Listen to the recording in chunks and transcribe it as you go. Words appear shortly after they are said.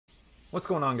What's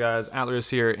going on, guys? Atlas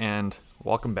here, and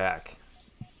welcome back.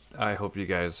 I hope you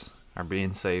guys are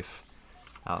being safe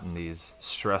out in these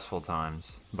stressful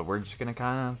times, but we're just gonna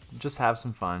kind of just have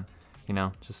some fun, you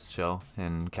know, just chill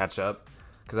and catch up,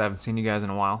 because I haven't seen you guys in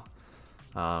a while.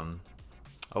 Oh,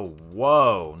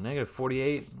 whoa, negative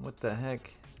 48? What the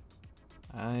heck?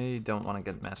 I don't want to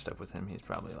get matched up with him. He's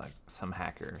probably like some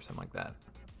hacker or something like that.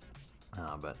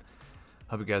 But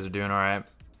hope you guys are doing alright.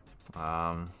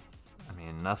 I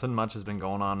mean, nothing much has been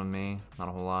going on with me. Not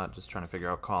a whole lot. Just trying to figure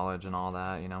out college and all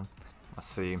that, you know. Let's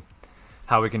see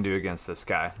how we can do against this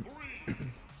guy. 3, 2,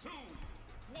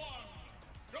 1,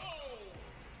 go!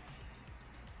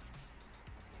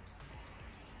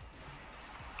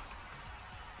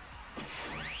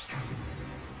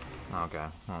 Okay.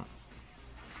 Well,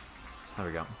 there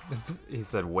we go. He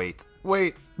said, wait.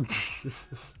 Wait!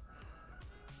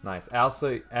 Nice.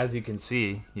 Also, as you can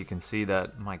see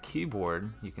that my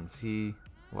keyboard, you can see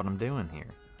what I'm doing here.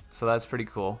 So that's pretty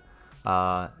cool.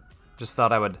 Just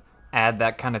thought I would add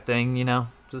that kind of thing, you know?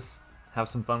 Just have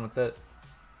some fun with it.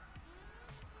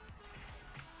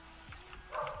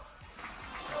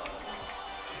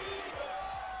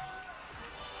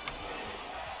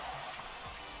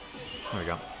 There we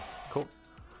go. Cool.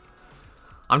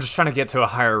 I'm just trying to get to a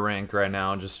higher rank right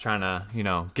now. Just trying to, you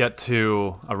know, get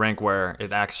to a rank where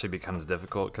it actually becomes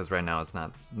difficult, because right now it's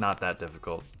not that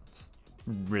difficult. It's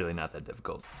really not that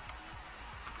difficult.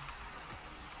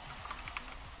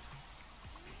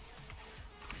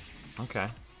 Okay.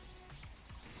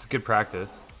 It's good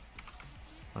practice.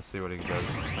 Let's see what he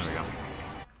does. There we go.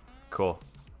 Cool.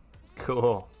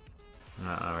 Cool.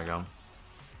 There we go.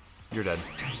 You're dead.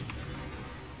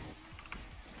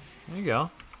 There you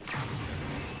go.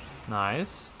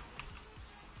 Nice.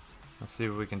 Let's see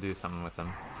if we can do something with him.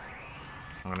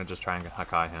 I'm gonna just try and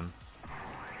Hakai him.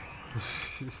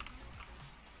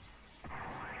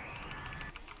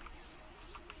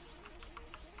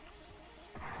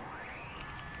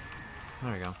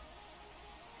 There we go.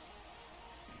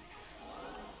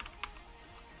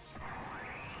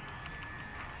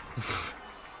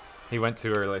 He went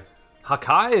too early.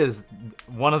 Hakai is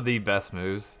one of the best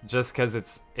moves, just because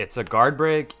it's a guard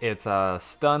break, it's a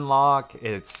stun lock,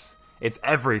 it's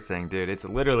everything, dude. It's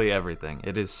literally everything.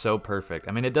 It is so perfect.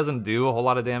 I mean, it doesn't do a whole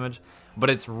lot of damage,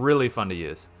 but it's really fun to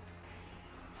use.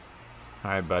 All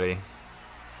right, buddy.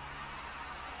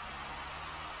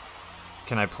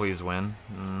 Can I please win?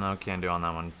 No, can't do on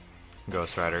that one.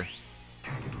 Ghost Rider.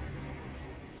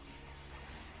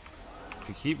 If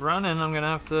you keep running, I'm gonna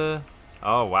have to...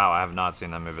 Oh, wow, I have not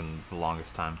seen that move in the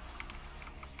longest time.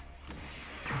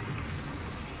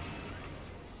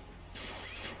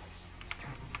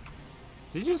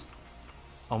 Did you just...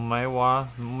 Oh my wa...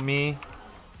 Me?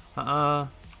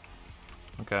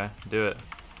 Okay, do it.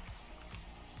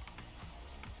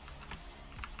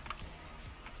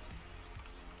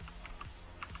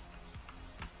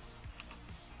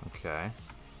 Okay.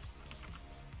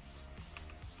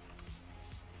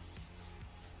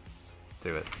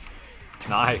 Do it.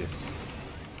 Nice.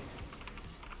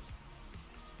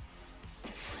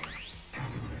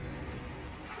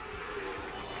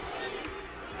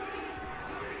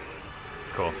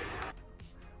 Cool.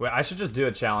 Wait, I should just do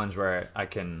a challenge where I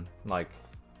can, like,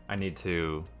 I need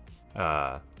to,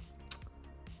 what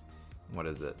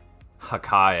is it?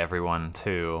 Hakai everyone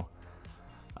to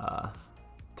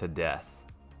death.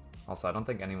 Also, I don't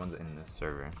think anyone's in this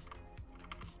server.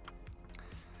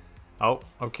 Oh,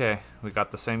 okay. We got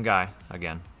the same guy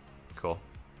again. Cool.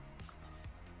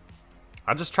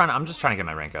 I'm just trying to get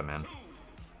my rank up, man.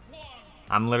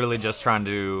 I'm literally just trying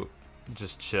to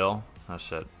just chill. Oh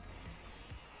shit.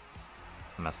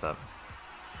 I messed up.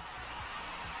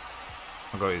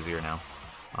 I'll go easier now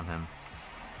on him.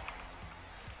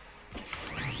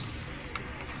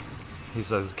 He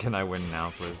says, "Can I win now,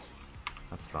 please?"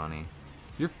 That's funny.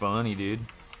 You're funny, dude.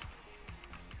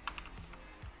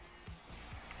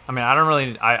 I mean,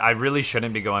 I really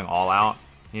shouldn't be going all out.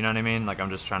 You know what I mean? Like, I'm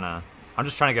just trying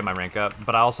to get my rank up,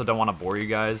 but I also don't want to bore you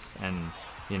guys and,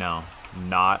 you know,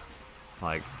 not,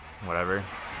 like, whatever.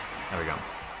 There we go.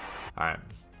 Alright.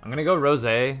 I'm gonna go Rose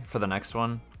for the next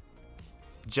one,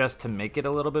 just to make it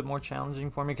a little bit more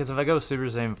challenging for me, because if I go Super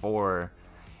Saiyan 4,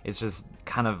 it's just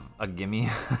kind of a gimme.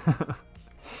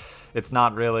 It's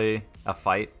not really a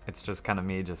fight. It's just kind of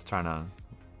me just trying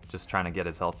to get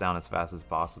his health down as fast as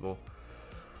possible.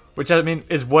 Which, I mean,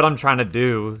 is what I'm trying to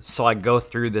do, so I go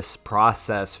through this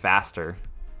process faster.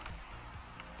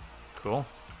 Cool.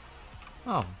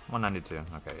 Oh, 192.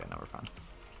 Okay, yeah, no, we're fine.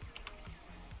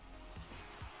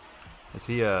 Is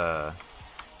he a...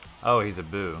 Oh, he's a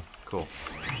boo. Cool.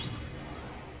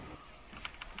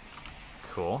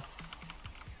 Cool.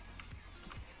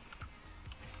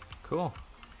 Cool.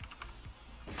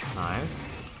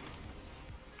 Nice.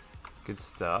 Good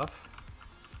stuff.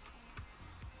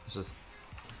 Let's just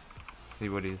see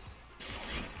what he's...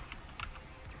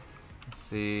 Let's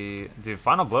see... Dude,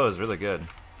 final blow is really good.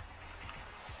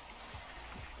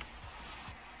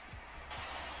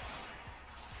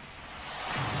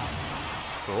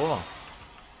 Cool.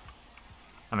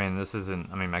 I mean, this isn't...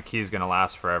 I mean, my key's gonna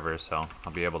last forever, so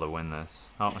I'll be able to win this.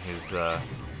 Oh, he's,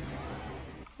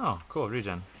 Oh, cool,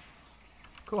 regen.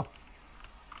 Cool.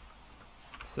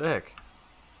 Sick.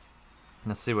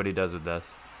 Let's see what he does with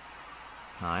this.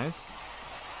 Nice.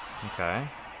 Okay.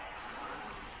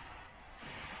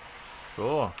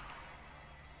 Cool.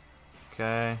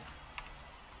 Okay.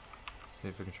 Let's see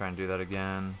if we can try and do that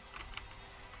again.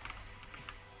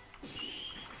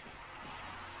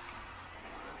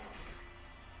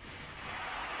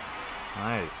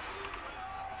 Nice.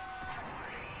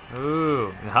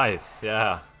 Ooh, nice.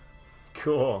 Yeah.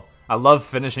 Cool. I love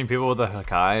finishing people with a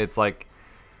Hakai.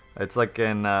 It's like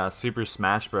in Super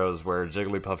Smash Bros. Where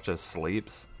Jigglypuff just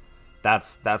sleeps.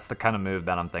 That's the kind of move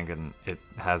that I'm thinking it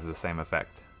has the same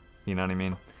effect. You know what I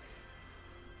mean?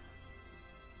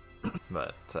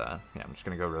 But yeah, I'm just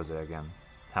gonna go Rose again.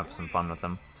 Have some fun with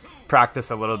them.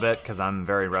 Practice a little bit because I'm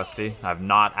very rusty. I've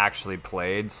not actually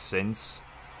played since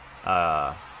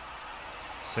my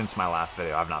last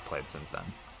video. I've not played since then.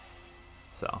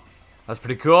 So that's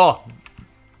pretty cool.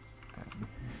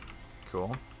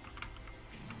 Cool.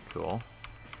 Cool.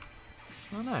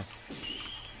 Oh, nice.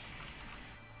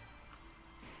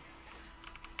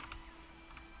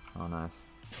 Oh, nice.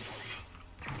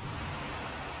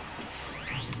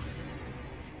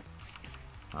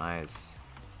 Nice.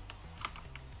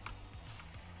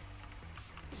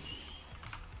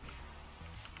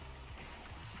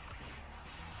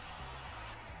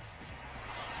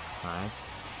 Nice.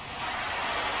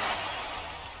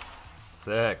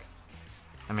 Sick.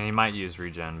 I mean, he might use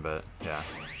regen, but yeah.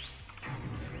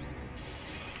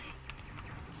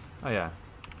 Oh yeah.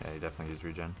 Yeah, he definitely used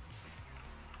regen.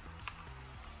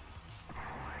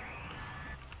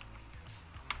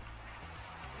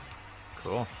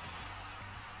 Cool.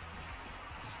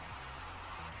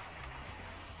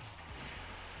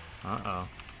 Uh-oh.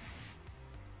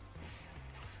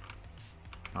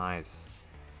 Nice.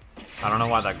 I don't know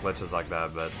why that glitches like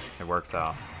that, but it works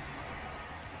out.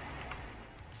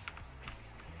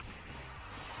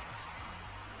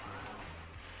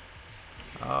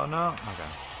 Oh no. Okay,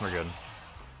 we're good.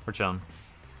 We're chilling.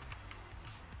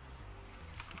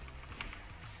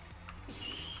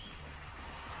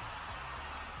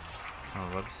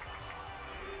 Oh, whoops.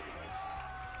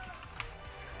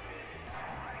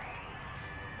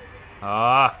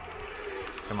 Ah!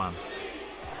 Come on.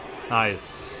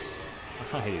 Nice.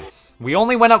 Nice. We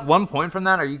only went up 1 point from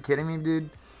that? Are you kidding me, dude?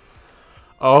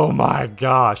 Oh my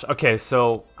gosh. Okay,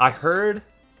 so I heard...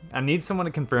 I need someone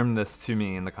to confirm this to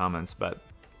me in the comments, but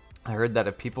I heard that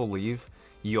if people leave,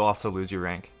 you also lose your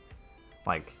rank.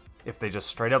 Like, if they just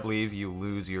straight up leave, you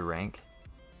lose your rank.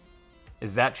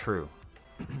 Is that true?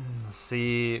 Let's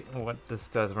see what this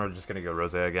does. We're just gonna go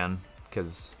Rose again,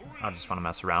 because I just want to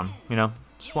mess around, you know?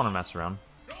 Just want to mess around.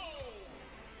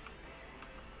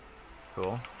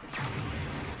 Cool.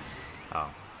 Oh,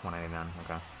 189,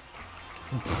 okay.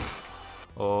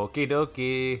 Okie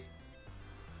dokie.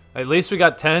 At least we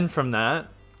got 10 from that.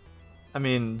 I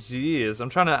mean, geez, I'm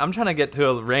trying to get to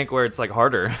a rank where it's like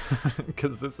harder,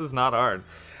 because this is not hard.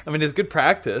 I mean, it's good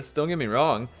practice. Don't get me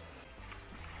wrong.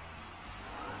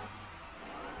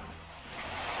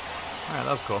 All right,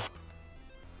 that was cool.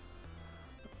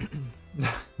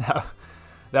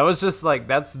 that was just like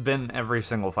that's been every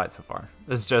single fight so far.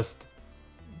 It's just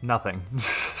nothing.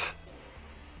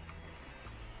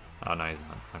 Oh no, he's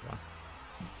not. Okay.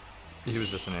 He was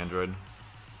just an android.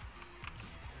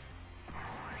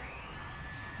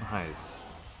 Nice.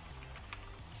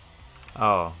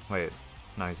 Oh, wait.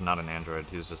 No, he's not an android.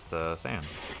 He's just Saiyan.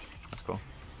 That's cool.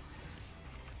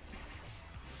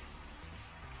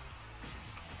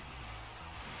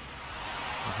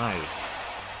 Nice.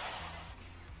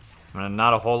 I mean,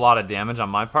 not a whole lot of damage on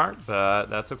my part, but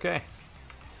that's okay.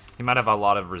 He might have a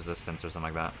lot of resistance or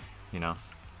something like that, you know?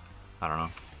 I don't know.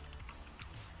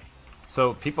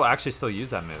 So, people actually still use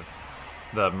that move.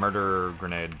 The murder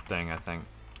grenade thing, I think.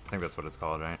 I think that's what it's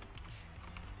called, right?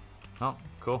 Oh,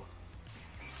 cool.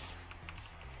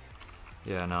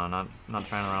 Yeah, no, not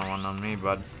trying to run one on me,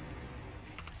 bud.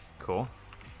 Cool.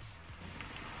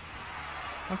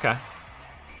 Okay.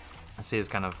 I see his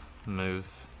kind of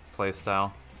move, play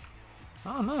style.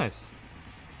 Oh, nice.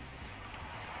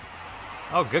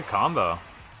 Oh, good combo.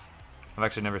 I've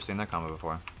actually never seen that combo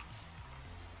before.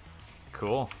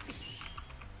 Cool.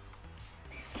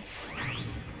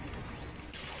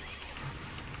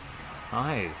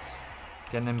 Nice.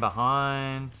 Getting in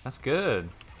behind. That's good.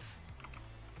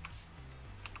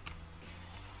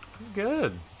 This is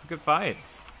good. It's a good fight.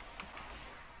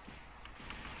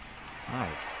 Nice.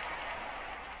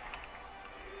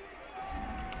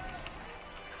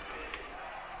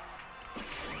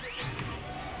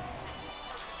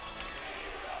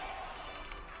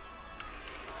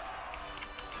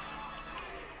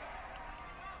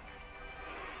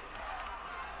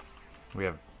 We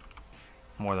have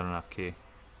more than enough key.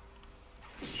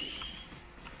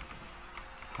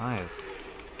 Nice.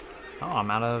 Oh,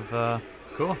 I'm out of,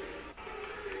 cool.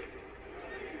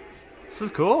 This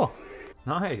is cool.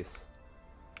 Nice.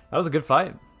 That was a good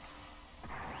fight.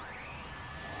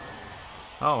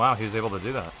 Oh, wow, he was able to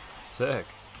do that. Sick.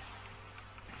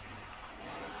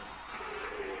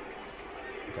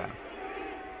 Okay.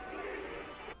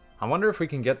 I wonder if we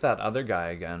can get that other guy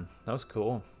again. That was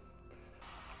cool.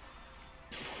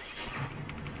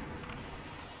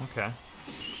 Okay.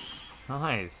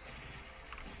 Nice.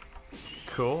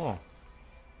 Cool.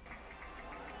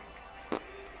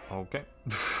 Okay.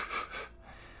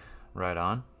 Right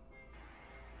on.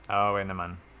 Oh, wait, never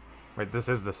mind. Wait, this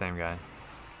is the same guy.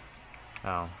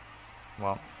 Oh.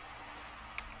 Well.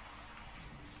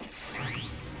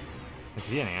 Is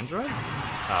he an android?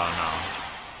 Oh, no.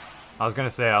 I was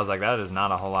gonna say, I was like, that is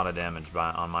not a whole lot of damage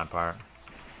on my part.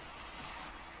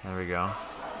 There we go.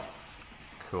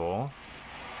 Cool.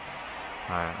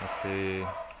 Alright, let's see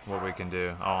what we can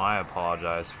do. Oh, I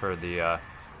apologize for the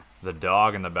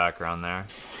dog in the background there.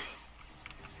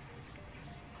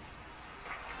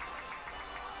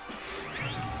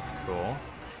 Cool.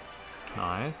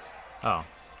 Nice. Oh.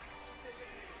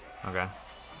 Okay.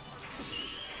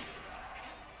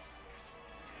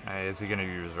 Hey, is he gonna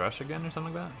use rush again or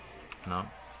something like that? No.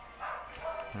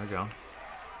 There we go.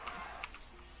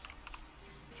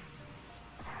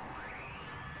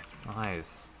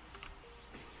 Nice.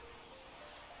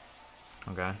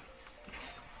 Okay.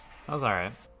 That was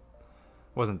alright.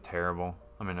 Wasn't terrible.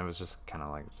 I mean, it was just kind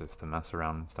of like just to mess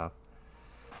around and stuff.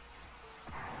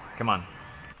 Come on.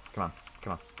 Come on.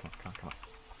 Come on. Come on. Come on. Come on.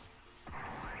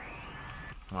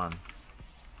 Come on.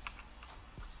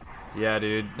 Yeah,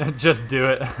 dude. Just do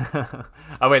it.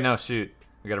 Oh, wait, no, shoot.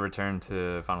 We gotta return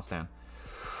to Final Stand.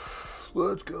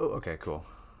 Let's go. Okay, cool.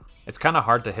 It's kind of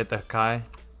hard to hit the Kai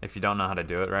if you don't know how to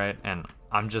do it right, and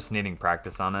I'm just needing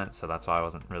practice on it, so that's why I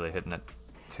wasn't really hitting it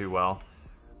too well.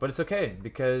 But it's okay,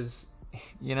 because,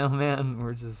 you know, man,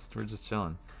 we're just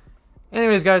chilling.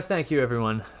 Anyways, guys, thank you,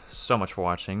 everyone, so much for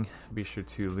watching. Be sure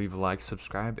to leave a like,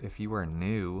 subscribe if you are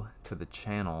new to the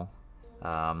channel.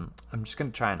 I'm just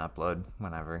going to try and upload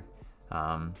whenever.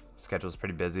 Schedule's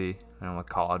pretty busy, with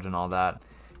college and all that.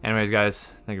 Anyways, guys,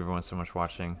 thank you everyone so much for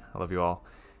watching. I love you all,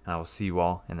 and I will see you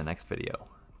all in the next video.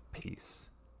 Peace.